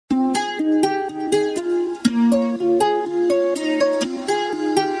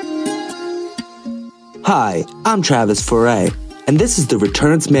Hi, I'm Travis Foray, and this is the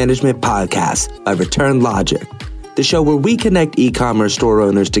Returns Management Podcast by Return Logic, the show where we connect e-commerce store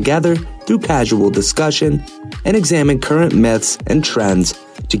owners together through casual discussion and examine current myths and trends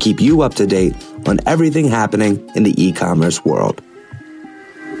to keep you up to date on everything happening in the e-commerce world.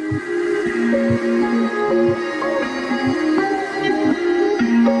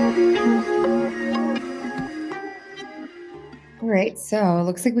 All right, so it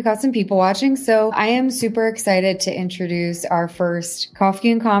looks like we got some people watching. So I am super excited to introduce our first Coffee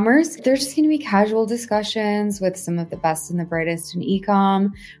and Commerce. There's just going to be casual discussions with some of the best and the brightest in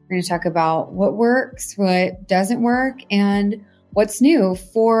e-com. We're going to talk about what works, what doesn't work, and what's new.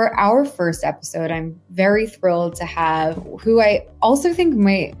 For our first episode, I'm very thrilled to have who I also think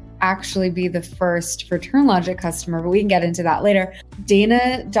might actually be the first Return Logic customer, but we can get into that later.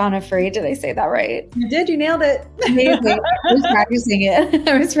 Donofree, did I say that right? You did, you nailed it. Amazing. I was practicing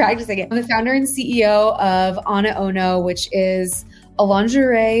it. I'm the founder and CEO of AnaOno, which is a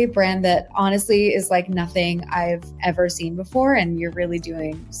lingerie brand that honestly is like nothing I've ever seen before. And you're really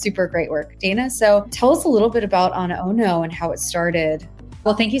doing super great work, Dana. So tell us a little bit about AnaOno and how it started.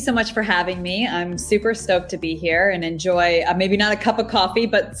 Well, thank you so much for having me. I'm super stoked to be here and enjoy maybe not a cup of coffee,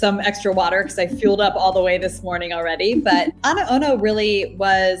 but some extra water because I fueled up all the way this morning already. But AnaOno really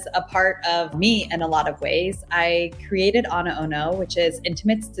was a part of me in a lot of ways. I created AnaOno, which is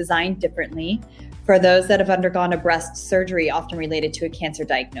intimates designed differently for those that have undergone a breast surgery, often related to a cancer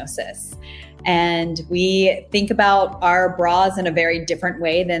diagnosis. And we think about our bras in a very different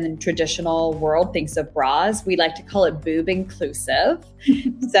way than the traditional world thinks of bras. We like to call it boob inclusive.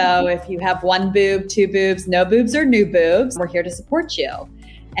 So if you have one boob, two boobs, no boobs, or new boobs, we're here to support you.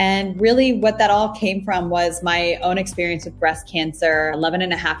 And really what that all came from was my own experience with breast cancer 11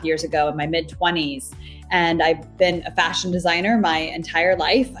 and a half years ago in my mid-20s. And I've been a fashion designer my entire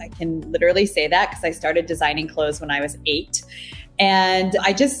life. I can literally say that because I started designing clothes when I was 8. And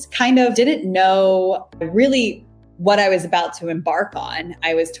I just kind of didn't know really what I was about to embark on.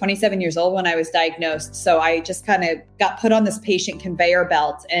 I was 27 years old when I was diagnosed. So I just kind of got put on this patient conveyor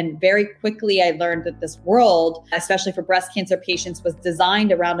belt. And very quickly, I learned that this world, especially for breast cancer patients, was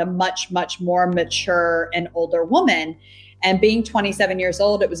designed around a much, much more mature and older woman. And being 27 years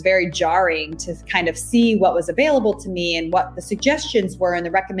old, it was very jarring to kind of see what was available to me and what the suggestions were and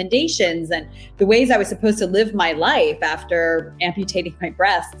the recommendations and the ways I was supposed to live my life after amputating my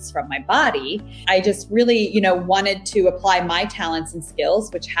breasts from my body. I just really, wanted to apply my talents and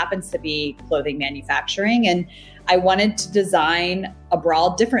skills, which happens to be clothing manufacturing. And I wanted to design a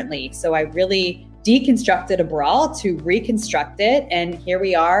bra differently. So I really deconstructed a bra to reconstruct it. And here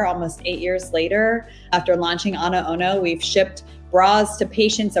we are almost 8 years later. After launching AnaOno, we've shipped bras to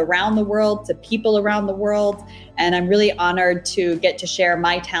patients around the world, to people around the world. And I'm really honored to get to share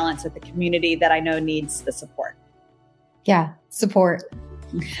my talents with the community that I know needs the support. Yeah, support.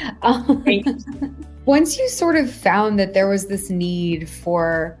 Once you sort of found that there was this need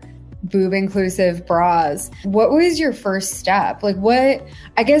for boob inclusive bras, what was your first step? What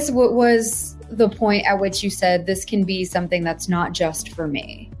was the point at which you said this can be something that's not just for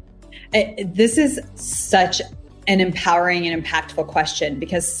me? This is such an empowering and impactful question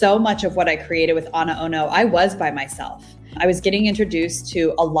because so much of what I created with AnaOno, I was by myself. I was getting introduced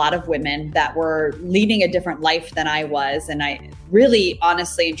to a lot of women that were leading a different life than I was. And I really,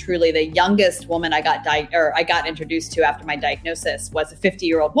 honestly and truly, the youngest woman I got introduced to after my diagnosis was a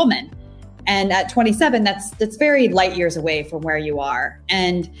 50-year-old woman. And at 27, that's very light years away from where you are.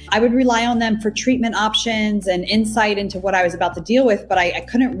 And I would rely on them for treatment options and insight into what I was about to deal with, but I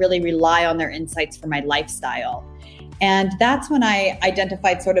couldn't really rely on their insights for my lifestyle. And that's when I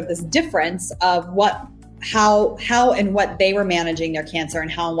identified sort of this difference of how and what they were managing their cancer and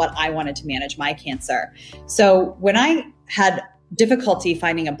how and what I wanted to manage my cancer. So when I had difficulty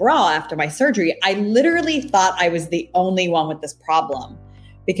finding a bra after my surgery, I literally thought I was the only one with this problem.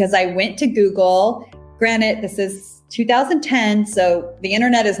 Because I went to Google. Granted, this is 2010, so the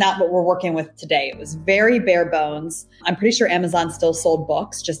internet is not what we're working with today. It was very bare bones. I'm pretty sure Amazon still sold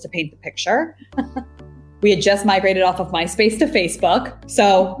books, just to paint the picture. We had just migrated off of MySpace to Facebook.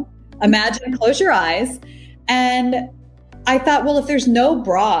 So imagine, close your eyes. And I thought, well, if there's no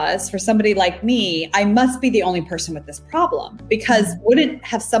bras for somebody like me, I must be the only person with this problem. Because wouldn't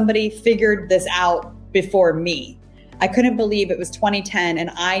have somebody figured this out before me? I couldn't believe it was 2010 and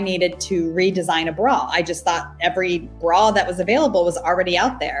I needed to redesign a bra. I just thought every bra that was available was already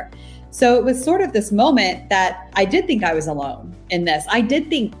out there. So it was sort of this moment that I did think I was alone in this. I did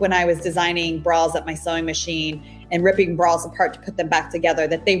think when I was designing bras at my sewing machine and ripping bras apart to put them back together,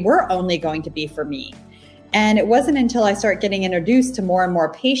 that they were only going to be for me. And it wasn't until I started getting introduced to more and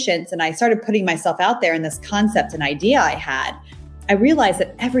more patients and I started putting myself out there in this concept and idea I had, I realized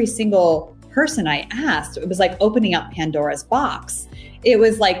that every single person I asked, it was like opening up Pandora's box. It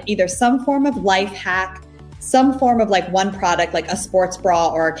was like either some form of life hack, some form of like one product, like a sports bra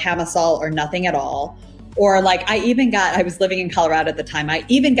or a camisole or nothing at all. Or like I was living in Colorado at the time. I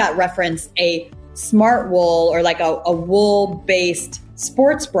even got referenced a smart wool or like a wool based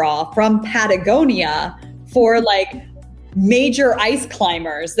sports bra from Patagonia for like major ice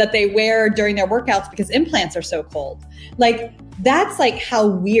climbers that they wear during their workouts because implants are so cold. Like that's like how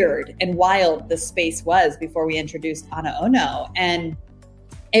weird and wild the space was before we introduced AnaOno. And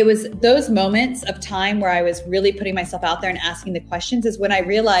it was those moments of time where I was really putting myself out there and asking the questions is when I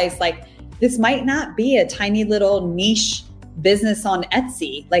realized like, this might not be a tiny little niche business on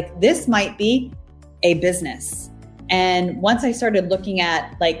Etsy. Like this might be a business. And once I started looking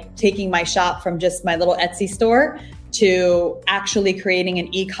at like taking my shop from just my little Etsy store to actually creating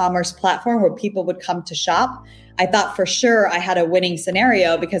an e-commerce platform where people would come to shop, I thought for sure I had a winning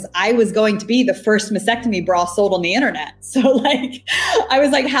scenario because I was going to be the first mastectomy bra sold on the internet. So like, I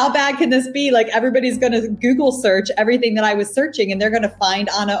was like, how bad can this be? Like everybody's going to Google search everything that I was searching and they're going to find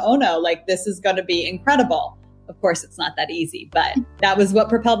AnaOno. Like this is going to be incredible. Of course, it's not that easy, but that was what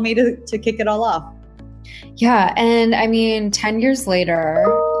propelled me to kick it all off. Yeah. And I mean, 10 years later,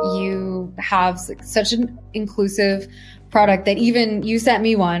 you have such an inclusive product that even you sent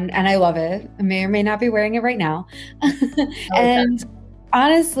me one and I love it. I may or may not be wearing it right now. And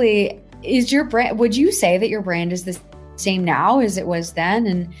honestly, is your brand, would you say that your brand is the same now as it was then?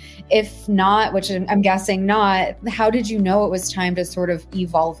 And if not, which I'm guessing not, how did you know it was time to sort of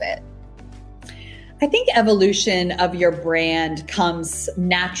evolve it? I think evolution of your brand comes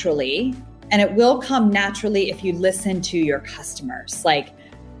naturally, and it will come naturally if you listen to your customers. Like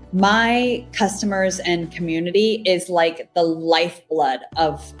my customers and community is like the lifeblood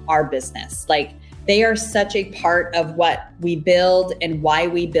of our business. Like they are such a part of what we build and why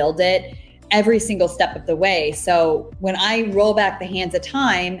we build it every single step of the way. So when I roll back the hands of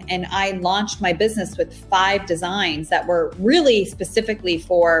time and I launched my business with 5 designs that were really specifically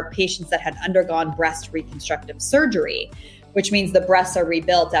for patients that had undergone breast reconstructive surgery, which means the breasts are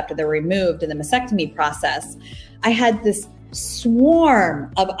rebuilt after they're removed in the mastectomy process, I had this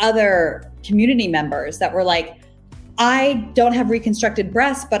swarm of other community members that were like, I don't have reconstructed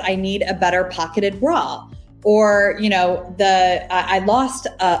breasts, but I need a better pocketed bra. Or, you know, I lost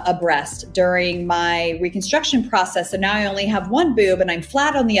a breast during my reconstruction process. So now I only have one boob and I'm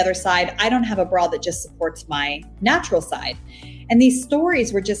flat on the other side. I don't have a bra that just supports my natural side. And these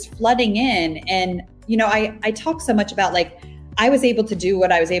stories were just flooding in. And, you know, I talk so much about like, I was able to do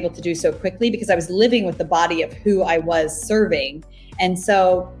what I was able to do so quickly because I was living with the body of who I was serving. And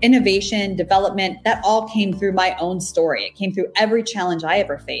so innovation, development, that all came through my own story. It came through every challenge I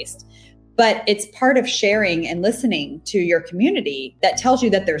ever faced. But it's part of sharing and listening to your community that tells you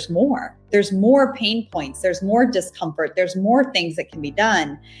that there's more. There's more pain points. There's more discomfort. There's more things that can be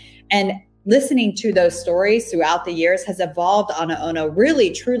done. And listening to those stories throughout the years has evolved AnaOno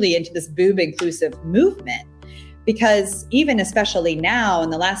really, truly into this boob inclusive movement. Because even especially now in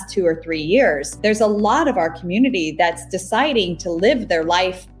the last 2 or 3 years, there's a lot of our community that's deciding to live their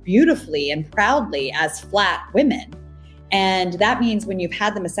life beautifully and proudly as flat women. And that means when you've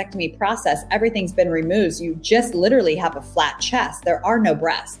had the mastectomy process, everything's been removed. You just literally have a flat chest. There are no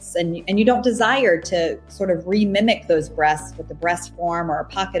breasts. And you don't desire to sort of remimic those breasts with the breast form or a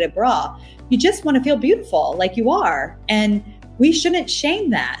pocketed bra. You just want to feel beautiful like you are. And we shouldn't shame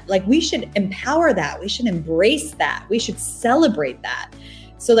that. Like we should empower that. We should embrace that. We should celebrate that.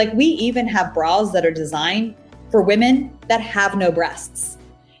 So like we even have bras that are designed for women that have no breasts.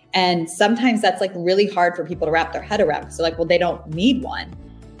 And sometimes that's like really hard for people to wrap their head around. So like, well, they don't need one.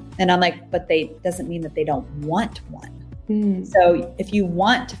 And I'm like, but doesn't mean that they don't want one. So if you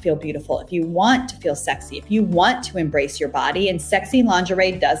want to feel beautiful, if you want to feel sexy, if you want to embrace your body and sexy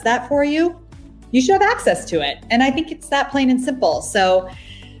lingerie does that for you, you should have access to it. And I think it's that plain and simple. So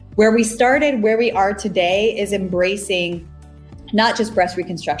where we started, where we are today is embracing not just breast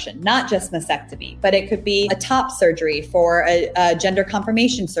reconstruction, not just mastectomy, but it could be a top surgery for a gender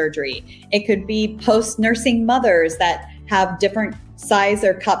confirmation surgery. It could be post-nursing mothers that have different size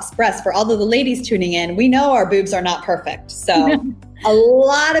or cups breasts. For all of the ladies tuning in, we know our boobs are not perfect. So a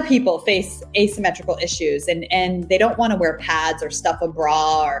lot of people face asymmetrical issues and they don't want to wear pads or stuff a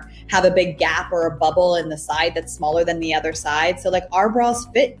bra or have a big gap or a bubble in the side that's smaller than the other side. So like our bras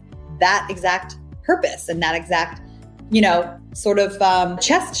fit that exact purpose and that exact, you know, sort of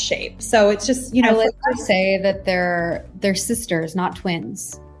chest shape. So it's just, you know, I like to say that they're sisters, not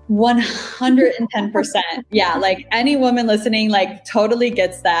twins. 110%. Yeah. Like any woman listening, like totally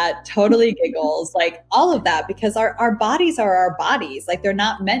gets that, totally giggles, like all of that, because our bodies are our bodies. Like they're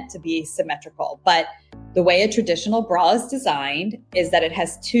not meant to be symmetrical, but the way a traditional bra is designed is that it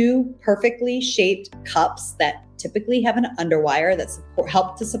has two perfectly shaped cups that typically have an underwire that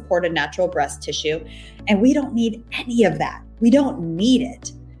help to support a natural breast tissue. And we don't need any of that. We don't need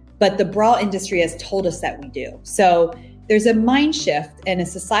it. But the bra industry has told us that we do. So there's a mind shift and a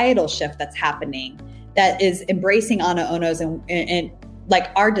societal shift that's happening that is embracing AnaOnos and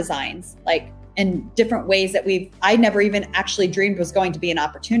like our designs, like in different ways that I never even actually dreamed was going to be an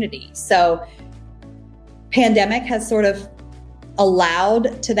opportunity. So pandemic has sort of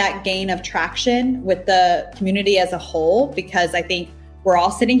allowed to that gain of traction with the community as a whole, because I think we're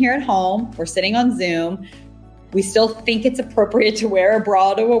all sitting here at home, we're sitting on Zoom. We still think it's appropriate to wear a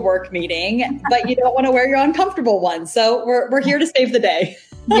bra to a work meeting, but you don't want to wear your uncomfortable one. So we're here to save the day.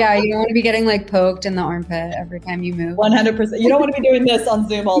 Yeah, you don't want to be getting like poked in the armpit every time you move. 100%. You don't want to be doing this on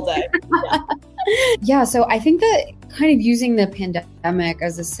Zoom all day. Yeah. Yeah, so I think that kind of using the pandemic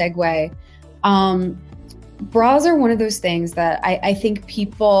as a segue, bras are one of those things that I think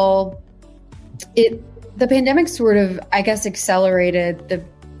the pandemic sort of, I guess, accelerated the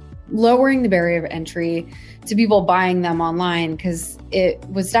lowering the barrier of entry to people buying them online, because it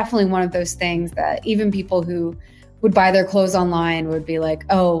was definitely one of those things that even people who would buy their clothes online would be like,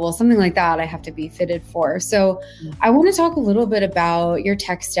 oh, well, something like that I have to be fitted for. So I want to talk a little bit about your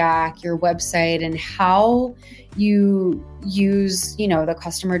tech stack, your website, and how you use, the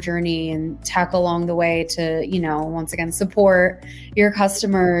customer journey and tech along the way to, once again, support your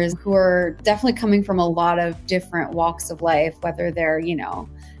customers who are definitely coming from a lot of different walks of life, whether they're,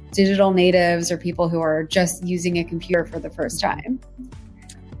 digital natives or people who are just using a computer for the first time.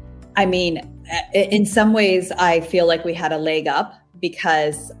 I mean, in some ways, I feel like we had a leg up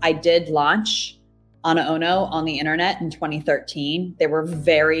because I did launch AnaOno on the internet in 2013. There were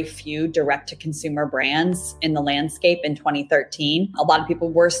very few direct-to-consumer brands in the landscape in 2013. A lot of people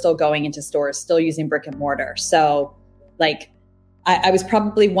were still going into stores, still using brick and mortar. So I was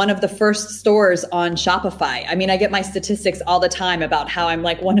probably one of the first stores on Shopify. I mean, I get my statistics all the time about how I'm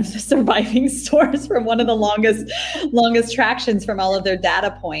like one of the surviving stores from one of the longest tractions from all of their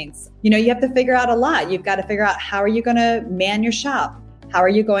data points. You have to figure out a lot. You've got to figure out, how are you going to man your shop? How are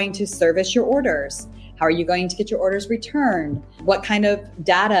you going to service your orders? How are you going to get your orders returned? What kind of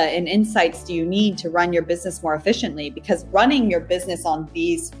data and insights do you need to run your business more efficiently? Because running your business on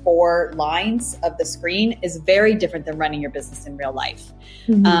these 4 lines of the screen is very different than running your business in real life.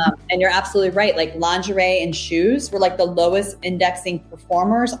 Mm-hmm. And you're absolutely right. Like lingerie and shoes were like the lowest indexing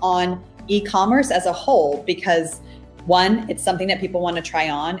performers on e-commerce as a whole, because 1, it's something that people want to try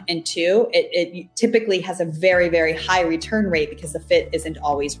on. And 2, it typically has a very, very high return rate because the fit isn't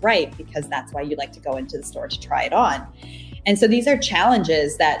always right, because that's why you like to go into the store to try it on. And so these are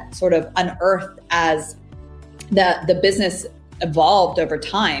challenges that sort of unearthed as the business evolved over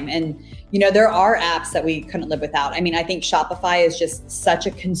time. And, there are apps that we couldn't live without. I mean, I think Shopify is just such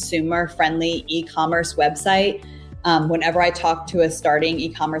a consumer-friendly e-commerce website. Whenever I talk to a starting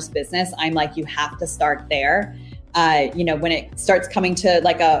e-commerce business, I'm like, you have to start there. When it starts coming to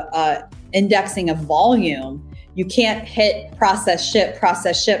like a indexing of volume, you can't hit process, ship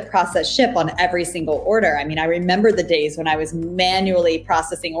on every single order. I mean, I remember the days when I was manually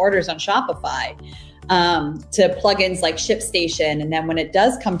processing orders on Shopify to plugins like ShipStation. And then when it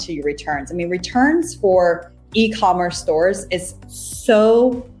does come to your returns, I mean, returns for e-commerce stores is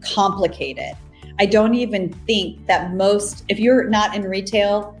so complicated. I don't even think that if you're not in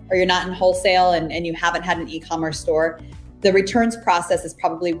retail or you're not in wholesale and you haven't had an e-commerce store, the returns process is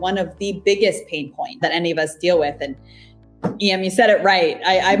probably one of the biggest pain points that any of us deal with. And EM, you said it right.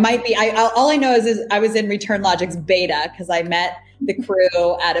 I might be, all I know is I was in Return Logic's beta because I met the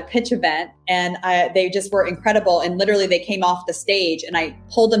crew at a pitch event and they just were incredible. And literally they came off the stage and I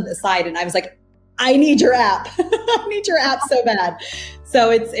pulled them aside and I was like, I need your app. I need your app so bad. So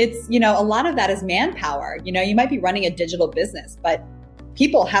it's a lot of that is manpower. You might be running a digital business, but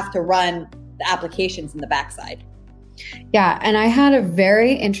people have to run the applications in the backside. Yeah. And I had a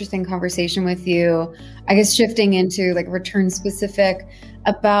very interesting conversation with you, I guess shifting into like return specific,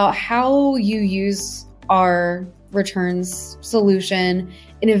 about how you use our returns solution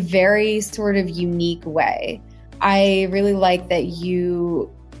in a very sort of unique way. I really like that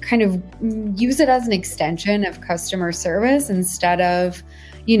you kind of use it as an extension of customer service instead of,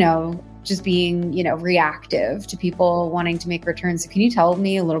 just being, reactive to people wanting to make returns. So can you tell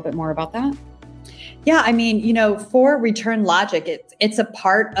me a little bit more about that? Yeah, I mean, for Return Logic, it's a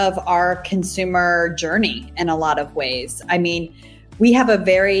part of our consumer journey in a lot of ways. I mean, we have a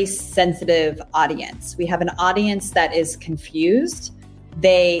very sensitive audience. We have an audience that is confused.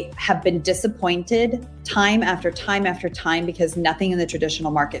 They have been disappointed time after time after time because nothing in the traditional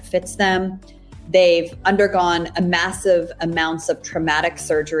market fits them. They've undergone a massive amounts of traumatic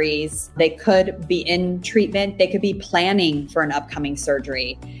surgeries. They could be in treatment. They could be planning for an upcoming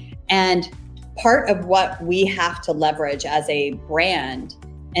surgery. And part of what we have to leverage as a brand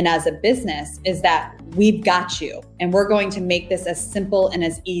and as a business is that we've got you, and we're going to make this as simple and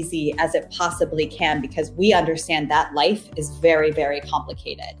as easy as it possibly can, because we understand that life is very, very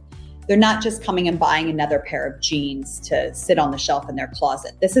complicated. They're not just coming and buying another pair of jeans to sit on the shelf in their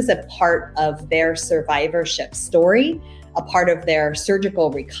closet. This is a part of their survivorship story, a part of their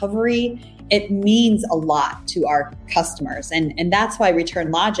surgical recovery. It means a lot to our customers. And that's why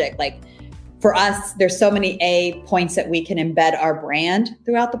Return Logic, for us, there's so many points that we can embed our brand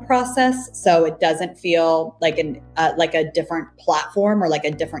throughout the process, so it doesn't feel like a different platform or like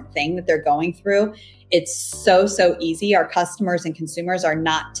a different thing that they're going through. It's so easy. Our customers and consumers are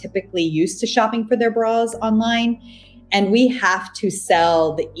not typically used to shopping for their bras online, and we have to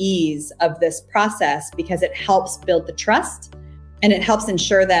sell the ease of this process because it helps build the trust. And it helps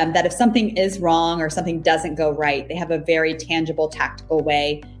ensure them that if something is wrong or something doesn't go right, they have a very tangible, tactical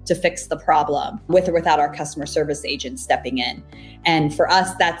way to fix the problem with or without our customer service agent stepping in. And for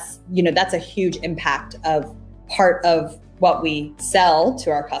us, that's a huge impact of part of what we sell to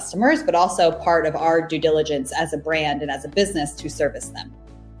our customers, but also part of our due diligence as a brand and as a business to service them.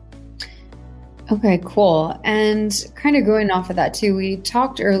 Okay, cool. And kind of going off of that too, we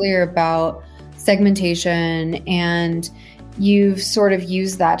talked earlier about segmentation, and you've sort of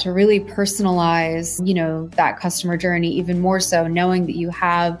used that to really personalize, that customer journey even more so, knowing that you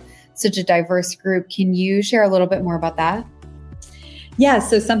have such a diverse group. Can you share a little bit more about that? Yeah,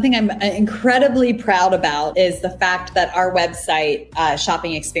 so something I'm incredibly proud about is the fact that our website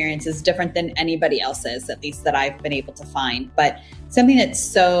shopping experience is different than anybody else's, at least that I've been able to find. But something that's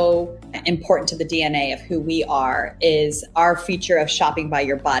so important to the DNA of who we are is our feature of shopping by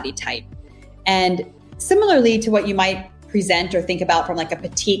your body type. And similarly to what you might present or think about from like a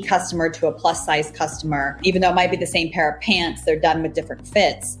petite customer to a plus size customer, even though it might be the same pair of pants, they're done with different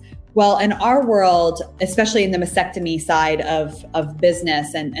fits. Well, in our world, especially in the mastectomy side of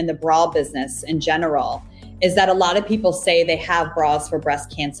business and the bra business in general, is that a lot of people say they have bras for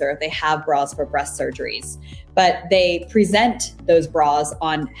breast cancer, they have bras for breast surgeries, but they present those bras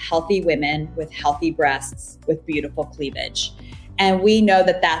on healthy women with healthy breasts with beautiful cleavage. And we know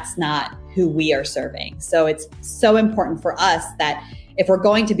that that's not who we are serving. So it's so important for us that if we're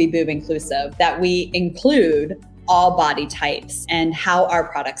going to be boob inclusive, that we include all body types and how our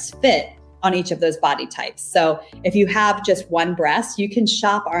products fit on each of those body types. So if you have just one breast, you can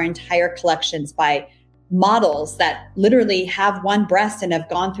shop our entire collections by models that literally have one breast and have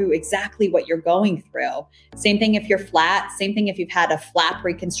gone through exactly what you're going through. Same thing if you're flat, same thing if you've had a flap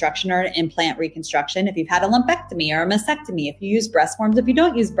reconstruction or an implant reconstruction, if you've had a lumpectomy or a mastectomy, if you use breast forms, if you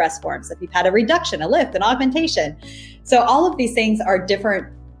don't use breast forms, if you've had a reduction, a lift, an augmentation. So all of these things are different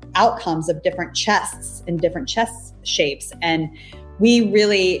outcomes of different chests and different chest shapes. And we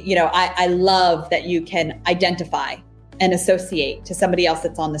really, I love that you can identify and associate to somebody else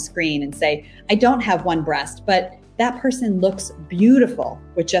that's on the screen and say, I don't have one breast, but that person looks beautiful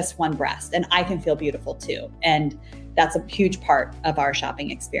with just one breast, and I can feel beautiful too. And that's a huge part of our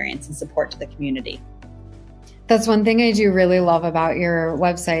shopping experience and support to the community. That's one thing I do really love about your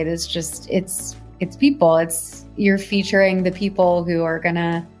website is just it's people. You're featuring the people who are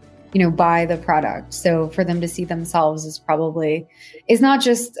gonna buy the product. So for them to see themselves is not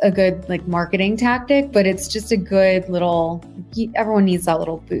just a good marketing tactic, but it's just a good everyone needs that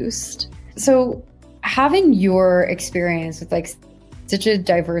little boost. So having your experience with such a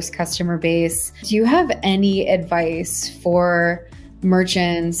diverse customer base, do you have any advice for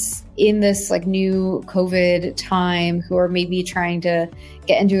merchants in this new COVID time who are maybe trying to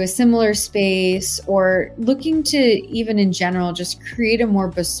get into a similar space or looking to even in general just create a more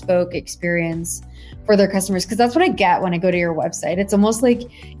bespoke experience for their customers? Because that's what I get when I go to your website. It's almost like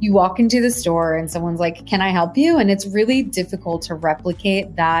you walk into the store and someone's like, can I help you? And it's really difficult to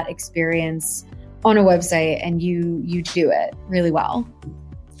replicate that experience on a website, and you do it really well.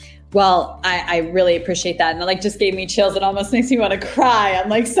 Well, I really appreciate that. And it just gave me chills. It almost makes me want to cry.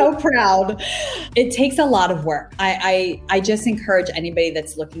 I'm so proud. It takes a lot of work. I just encourage anybody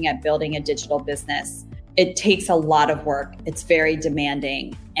that's looking at building a digital business. It takes a lot of work. It's very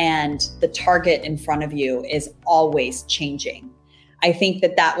demanding. And the target in front of you is always changing. I think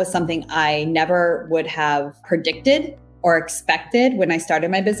that was something I never would have predicted or expected when I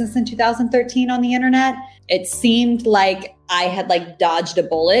started my business in 2013 on the internet. it seemed like I had like dodged a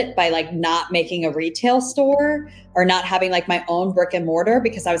bullet by like not making a retail store or not having like my own brick and mortar,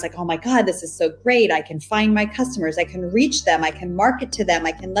 because I was like, oh my God, this is so great. I can find my customers. I can reach them. I can market to them.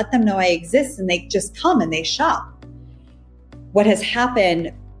 I can let them know I exist, and they just come and they shop. What has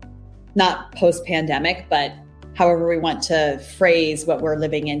happened, not post-pandemic, but however we want to phrase what we're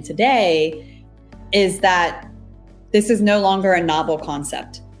living in today, is that this is no longer a novel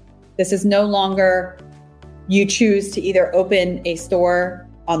concept. This is no longer you choose to either open a store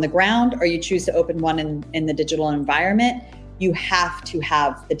on the ground or you choose to open one in the digital environment. You have to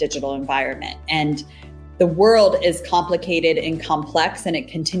have the digital environment. And the world is complicated and complex, and it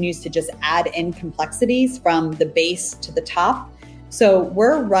continues to just add in complexities from the base to the top. So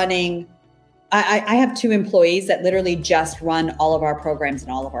we're running, I have 2 employees that literally just run all of our programs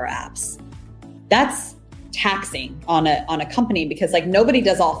and all of our apps. That's taxing on a company, because like nobody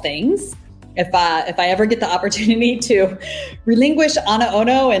does all things. If I ever get the opportunity to relinquish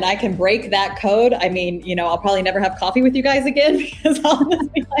AnaOno and I can break that code, I mean, you know, I'll probably never have coffee with you guys again, because I'll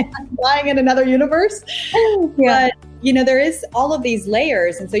just be like, I'm flying in another universe. Yeah. But, you know, there is all of these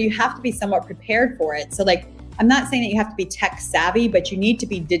layers. And so you have to be somewhat prepared for it. So like, I'm not saying that you have to be tech savvy, but you need to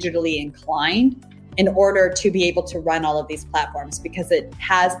be digitally inclined in order to be able to run all of these platforms, because it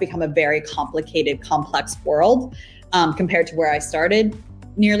has become a very complicated, complex world compared to where I started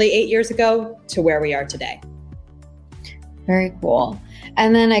nearly 8 years ago to where we are today. Very cool.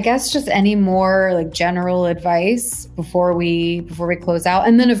 And then I guess just any more like general advice before we close out.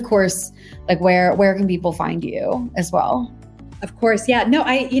 And then of course, like where can people find you as well? Of course. Yeah. No,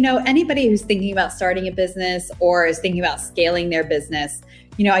 anybody who's thinking about starting a business or is thinking about scaling their business,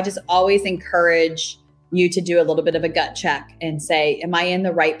 you know, I just always encourage you to do a little bit of a gut check and say, am I in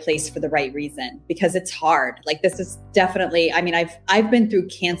the right place for the right reason? Because it's hard. Like this is definitely, I mean, I've been through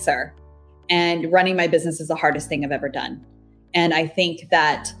cancer, and running my business is the hardest thing I've ever done. And I think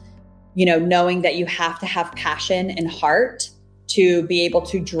that, you know, knowing that you have to have passion and heart to be able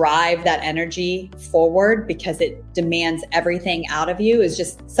to drive that energy forward, because it demands everything out of you, is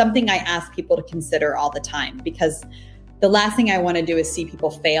just something I ask people to consider all the time. Because the last thing I want to do is see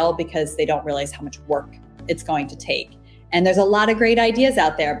people fail because they don't realize how much work it's going to take. And there's a lot of great ideas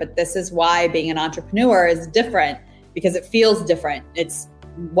out there, but this is why being an entrepreneur is different, because it feels different. It's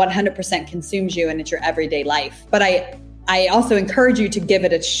 100% consumes you and it's your everyday life. But I also encourage you to give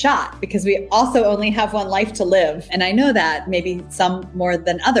it a shot, because we also only have one life to live. And I know that maybe some more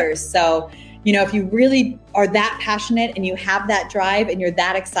than others. So, you know, if you really are that passionate and you have that drive and you're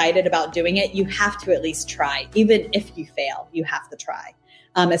that excited about doing it, you have to at least try. Even if you fail, you have to try.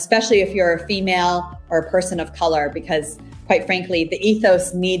 Especially if you're a female or a person of color, because quite frankly, the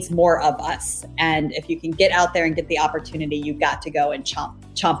ethos needs more of us. And if you can get out there and get the opportunity, you've got to go and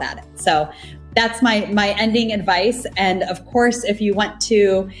chomp at it. So that's my ending advice. And of course, if you want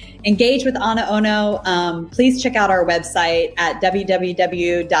to engage with AnaOno, please check out our website at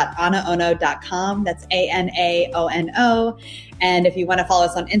www.anaono.com. That's AnaOno. And if you want to follow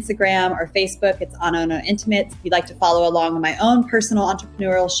us on Instagram or Facebook, it's AnaOno Intimates. If you'd like to follow along on my own personal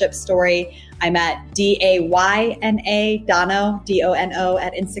entrepreneurship story, I'm at DAYNA, Dono, DONO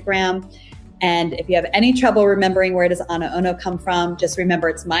at Instagram. And if you have any trouble remembering where does AnaOno come from, just remember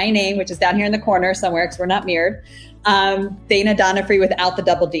it's my name, which is down here in the corner somewhere because we're not mirrored. Dana Donofree without the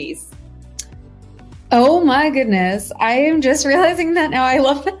double D's. Oh my goodness. I am just realizing that now. I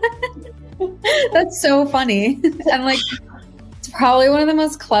love that. That's so funny. I'm like, it's probably one of the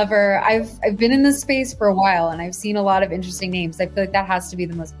most clever. I've been in this space for a while and I've seen a lot of interesting names. I feel like that has to be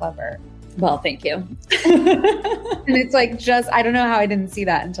the most clever. Well, thank you. And it's like, I don't know how I didn't see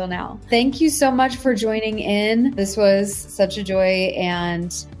that until now. Thank you so much for joining in. This was such a joy,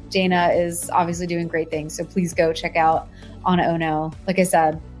 and Dana is obviously doing great things. So please go check out AnaOno. Like I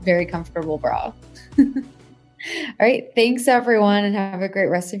said, very comfortable bra. All right. Thanks everyone, and have a great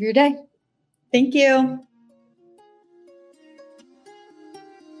rest of your day. Thank you.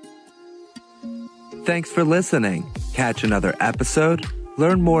 Thanks for listening. Catch another episode,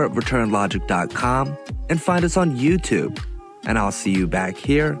 learn more at returnlogic.com, and find us on YouTube. And I'll see you back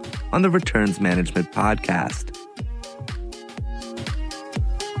here on the Returns Management Podcast.